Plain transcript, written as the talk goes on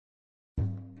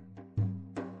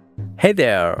Hey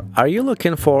there! Are you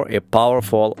looking for a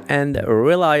powerful and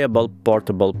reliable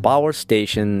portable power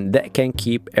station that can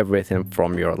keep everything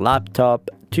from your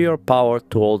laptop to your power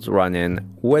tools running,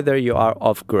 whether you are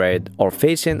off-grid or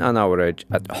facing an outage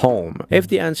at home? If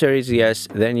the answer is yes,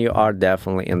 then you are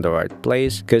definitely in the right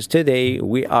place, because today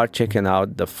we are checking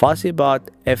out the FOSSiBOT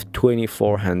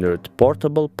F2400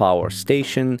 Portable Power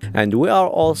Station, and we are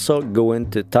also going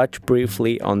to touch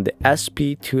briefly on the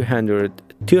SP420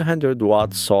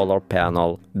 200-watt solar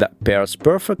panel that pairs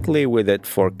perfectly with it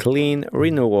for clean,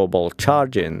 renewable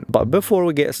charging. But before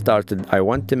we get started, I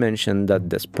want to mention that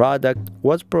this product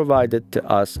was provided to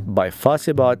us by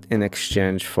FOSSiBOT in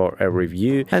exchange for a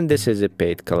review, and this is a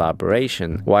paid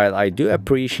collaboration. While I do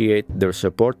appreciate their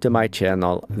support to my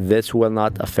channel, this will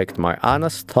not affect my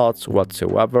honest thoughts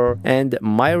whatsoever, and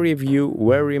my review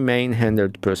will remain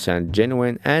 100%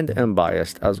 genuine and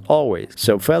unbiased as always.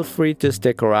 So feel free to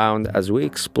stick around as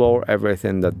we explore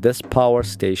everything that this power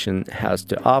station has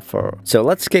to offer. So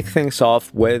let's kick things off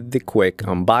with the quick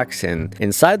unboxing.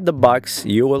 Inside the box,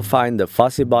 you will find the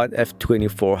FOSSiBOT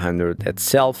F2400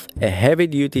 itself, a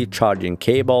heavy-duty charging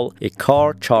cable, a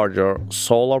car charger,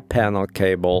 solar panel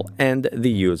cable, and the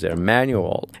user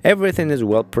manual. Everything is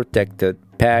well protected,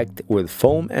 packed with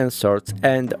foam inserts,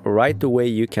 and right away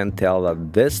you can tell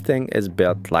that this thing is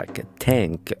built like a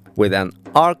tank, with an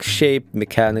arc-shaped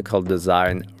mechanical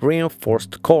design,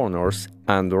 reinforced corners,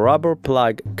 and rubber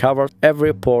plug covered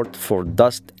every port for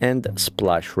dust and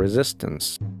splash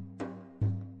resistance.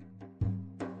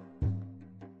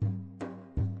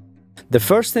 The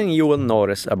first thing you will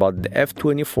notice about the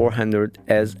F2400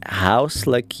 is how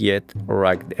slick yet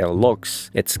rugged it looks.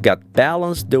 It's got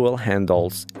balanced dual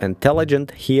handles,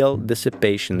 intelligent heel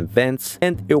dissipation vents,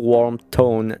 and a warm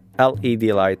tone LED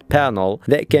light panel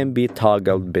that can be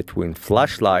toggled between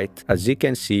flashlight, as you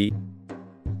can see,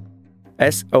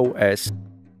 SOS,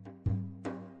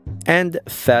 and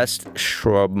fast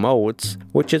strobe modes,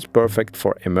 which is perfect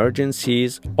for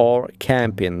emergencies or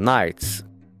camping nights.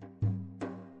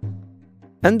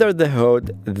 Under the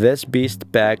hood, this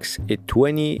beast packs a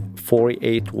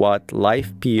 48-watt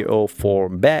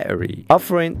LiFePO4 battery,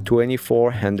 offering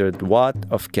 2400 watt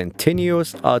of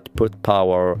continuous output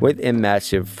power with a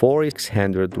massive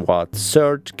 4600 watt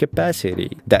surge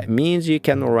capacity. That means you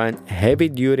can run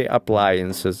heavy-duty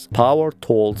appliances, power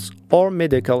tools, or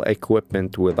medical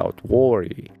equipment without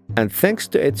worry. And thanks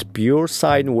to its pure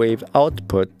sine wave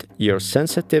output, your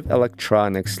sensitive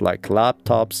electronics like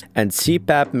laptops and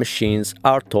CPAP machines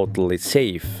are totally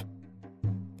safe.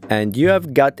 And you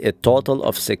have got a total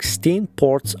of 16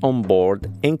 ports on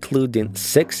board, including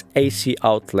 6 AC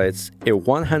outlets, a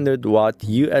 100-watt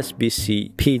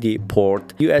USB-C PD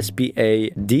port,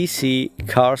 USB-A DC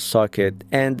car socket,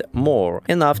 and more,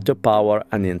 enough to power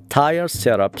an entire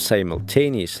setup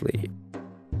simultaneously.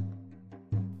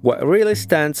 What really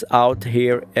stands out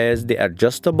here is the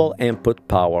adjustable input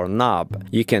power knob.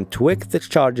 You can tweak the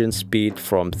charging speed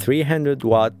from 300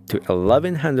 watt to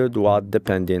 1100 watt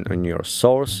depending on your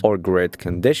source or grid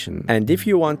condition. And if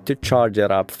you want to charge it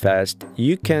up fast,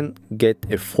 you can get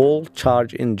a full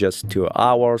charge in just 2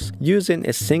 hours using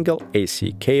a single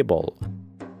AC cable.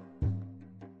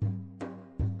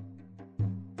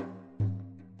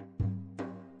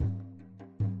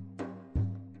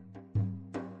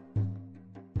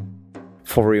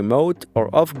 For remote or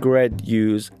off-grid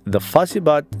use, the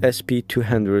FOSSiBOT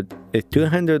SP200, a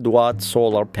 200-watt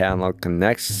solar panel,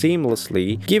 connects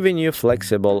seamlessly, giving you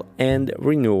flexible and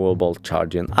renewable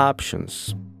charging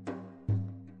options.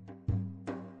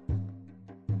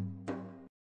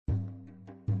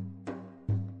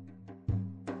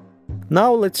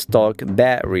 Now let's talk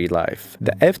battery life.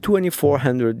 The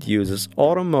F2400 uses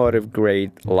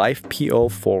automotive-grade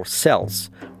LiFePO4 cells,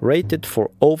 rated for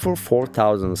over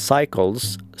 4,000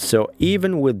 cycles, so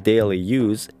even with daily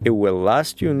use, it will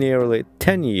last you nearly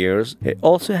 10 years. It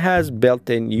also has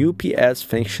built-in UPS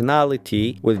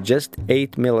functionality with just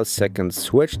 8 milliseconds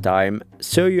switch time,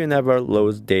 so you never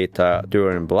lose data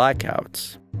during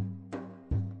blackouts.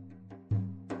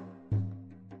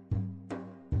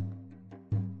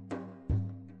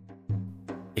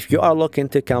 If you are looking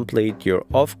to complete your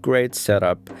off-grid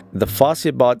setup, the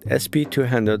FOSSiBOT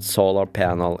SP200 solar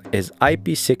panel is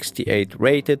IP68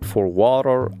 rated for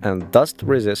water and dust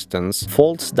resistance,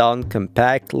 folds down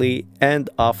compactly, and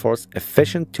offers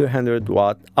efficient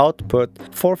 200-watt output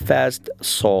for fast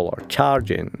solar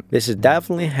charging. This is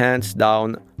definitely hands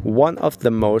down one of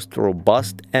the most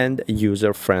robust and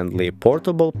user-friendly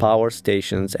portable power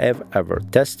stations I've ever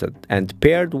tested. And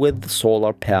paired with the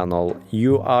solar panel,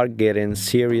 you are getting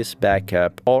serious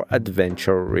backup or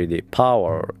adventure-ready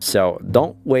power. So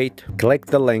don't wait, click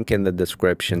the link in the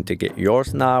description to get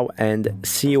yours now and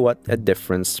see what a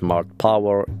difference smart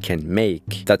power can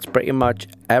make. That's pretty much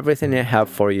everything I have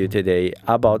for you today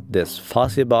about this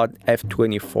FOSSiBOT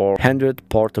F2400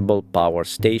 portable power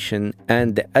station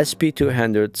and the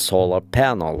SP420 solar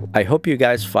panel. I hope you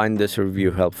guys find this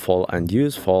review helpful and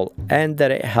useful and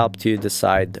that it helped you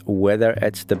decide whether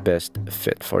it's the best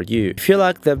fit for you. If you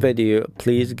liked the video,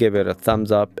 please give it a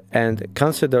thumbs up and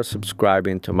consider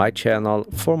subscribing to my channel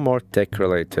for more tech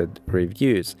related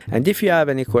reviews. And if you have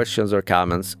any questions or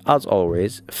comments, as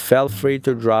always, feel free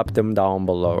to drop them down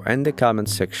below in the comment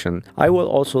section. I will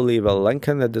also leave a link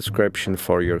in the description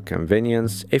for your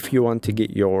convenience if you want to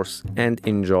get yours and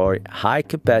enjoy high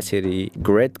capacity,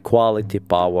 great quality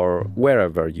power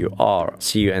wherever you are.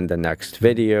 See you in the next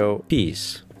video.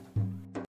 Peace.